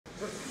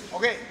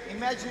Okay,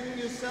 imagining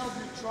yourself,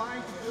 you're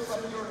trying to build up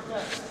your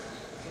attack.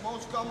 The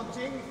most common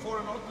thing for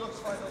an orthodox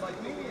fighter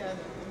like me, and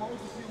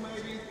most of you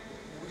maybe,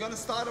 we're going to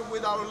start it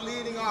with our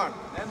leading arm,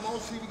 and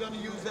mostly we're going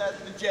to use that,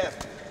 the jab.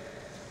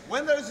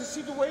 When there is a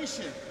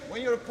situation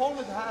when your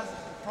opponent has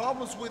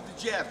problems with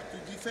the jab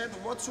to defend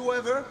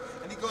whatsoever,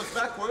 and he goes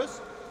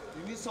backwards,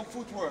 you need some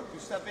footwork to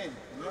step in,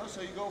 you know,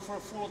 so you go for a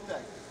full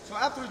attack. So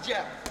after a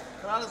jab,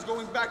 Karate is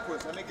going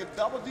backwards. I make a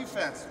double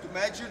defense to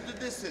measure the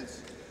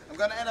distance. I'm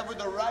going to end up with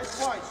the right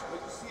punch,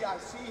 but you see, I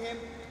see him,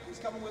 he's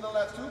coming with a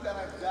left hook, and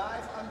I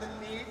dive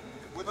underneath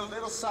with a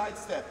little side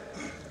step.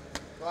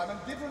 So I'm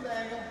at a different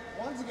angle.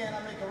 Once again,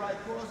 I make a right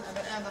cross, and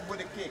I end up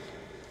with a kick.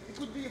 It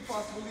could be a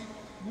possibly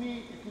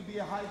knee, it could be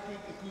a high kick,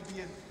 it could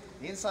be an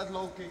inside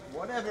low kick,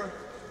 whatever.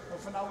 But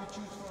for now, we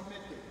choose for a mid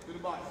kick to the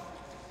body.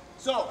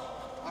 So,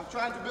 I'm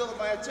trying to build up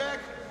my attack.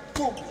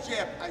 Boom,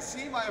 jab. I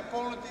see my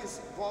opponent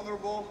is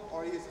vulnerable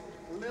or he's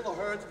a little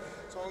hurt,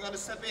 so I'm going to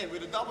step in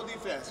with a double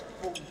defense.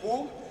 Boom,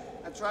 boom,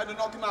 and try to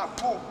knock him out.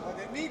 Boom. But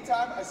in the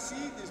meantime, I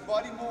see this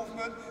body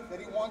movement that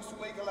he wants to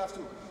make a left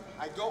hook.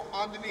 I go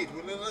underneath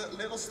with a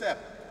little step.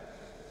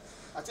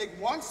 I take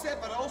one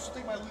step, but I also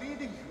take my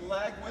leading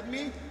leg with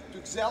me to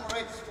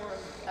accelerate for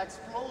an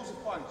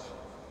explosive punch.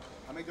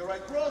 I make the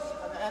right cross,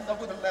 and I end up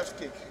with a left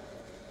kick.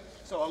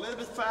 So a little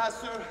bit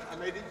faster, I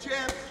made a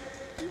jab,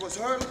 he was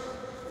hurt,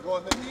 I go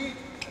underneath,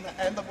 and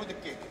I end up with a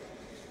kick.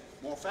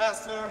 More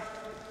faster,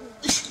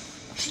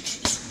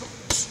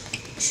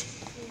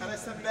 and I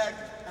step back,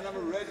 and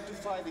I'm ready to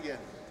fight again.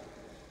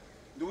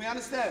 Do we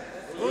understand?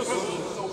 So